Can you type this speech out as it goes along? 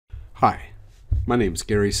Hi, my name is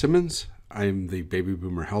Garey Simmons. I am the Baby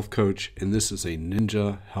Boomer Health Coach, and this is a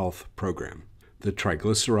Ninja Health program, the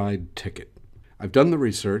Triglyceride Ticket. I've done the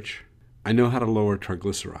research. I know how to lower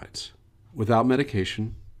triglycerides without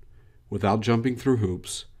medication, without jumping through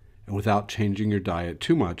hoops, and without changing your diet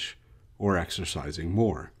too much or exercising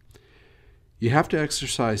more. You have to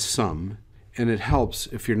exercise some, and it helps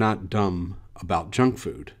if you're not dumb about junk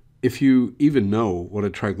food. If you even know what a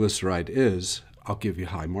triglyceride is, I'll give you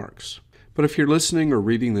high marks. But if you're listening or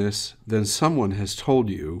reading this, then someone has told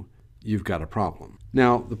you you've got a problem.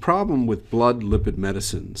 Now, the problem with blood lipid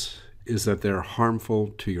medicines is that they're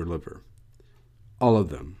harmful to your liver. All of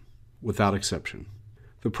them, without exception.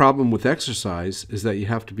 The problem with exercise is that you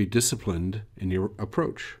have to be disciplined in your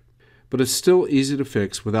approach. But it's still easy to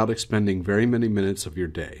fix without expending very many minutes of your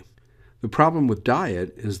day. The problem with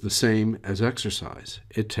diet is the same as exercise.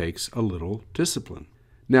 It takes a little discipline.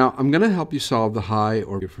 Now, I'm going to help you solve the high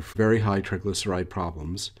or very high triglyceride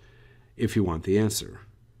problems if you want the answer.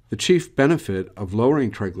 The chief benefit of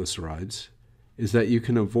lowering triglycerides is that you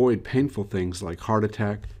can avoid painful things like heart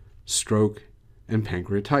attack, stroke, and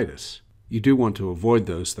pancreatitis. You do want to avoid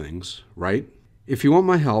those things, right? If you want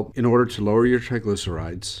my help in order to lower your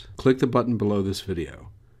triglycerides, click the button below this video.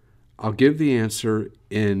 I'll give the answer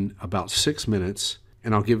in about 6 minutes,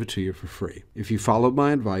 and I'll give it to you for free. If you follow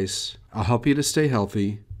my advice, I'll help you to stay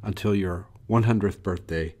healthy until your 100th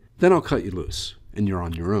birthday. Then I'll cut you loose, and you're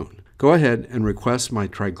on your own. Go ahead and request my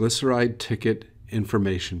triglyceride ticket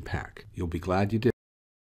information pack. You'll be glad you did.